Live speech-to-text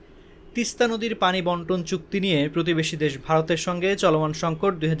তিস্তা নদীর পানি বন্টন চুক্তি নিয়ে প্রতিবেশী দেশ ভারতের সঙ্গে চলমান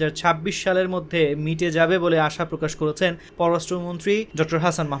সংকট ২০২৬ সালের মধ্যে মিটে যাবে বলে আশা প্রকাশ করেছেন পররাষ্ট্রমন্ত্রী ডক্টর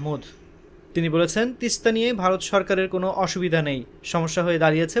হাসান মাহমুদ। তিনি বলেছেন, তিস্তা নিয়ে ভারত সরকারের কোনো অসুবিধা নেই, সমস্যা হয়ে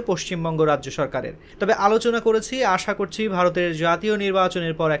দাঁড়িয়েছে পশ্চিমবঙ্গ রাজ্য সরকারের। তবে আলোচনা করেছি, আশা করছি ভারতের জাতীয়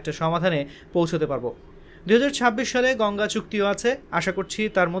নির্বাচনের পর একটা সমাধানে পৌঁছতে পারব। ২০২৬ সালে গঙ্গা চুক্তিও আছে, আশা করছি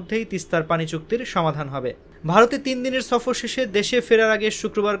তার মধ্যেই তিস্তার পানি চুক্তির সমাধান হবে। ভারতে ৩ দিনের সফর শেষে দেশে ফেরার আগে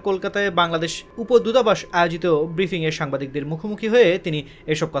শুক্রবার কলকাতায় বাংলাদেশ উপদূতাবাস আয়োজিত ব্রিফিংয়ে সাংবাদিকদের মুখোমুখি হয়ে তিনি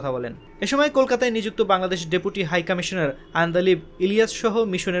এসব কথা বলেন। এ সময় কলকাতায় নিযুক্ত Bangladesh deputy high commissioner Andalib Ilias সহ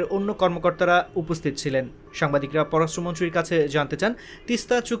মিশনের অন্য কর্মকর্তারা উপস্থিত ছিলেন। সাংবাদিকরা পররাষ্ট্রমন্ত্রীর কাছে জানতে চান,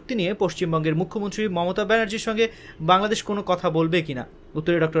 তিস্তা চুক্তি নিয়ে পশ্চিমবঙ্গের মুখ্যমন্ত্রী মমতা ব্যানার্জির সঙ্গে বাংলাদেশ কোনো কথা বলবে কিনা।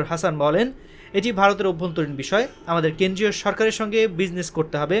 উত্তরে ডক্টর হাসান বলেন, এটি ভারতের অভ্যন্তরীণ বিষয়, আমাদের কেন্দ্রীয় সরকারের সঙ্গে বিজনেস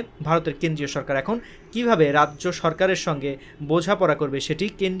করতে হবে। ভারতের কেন্দ্রীয় সরকার এখন কিভাবে রাজ্য সরকারের সঙ্গে বোঝাপড়া করবে সেটি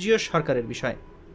কেন্দ্রীয় সরকারের বিষয়।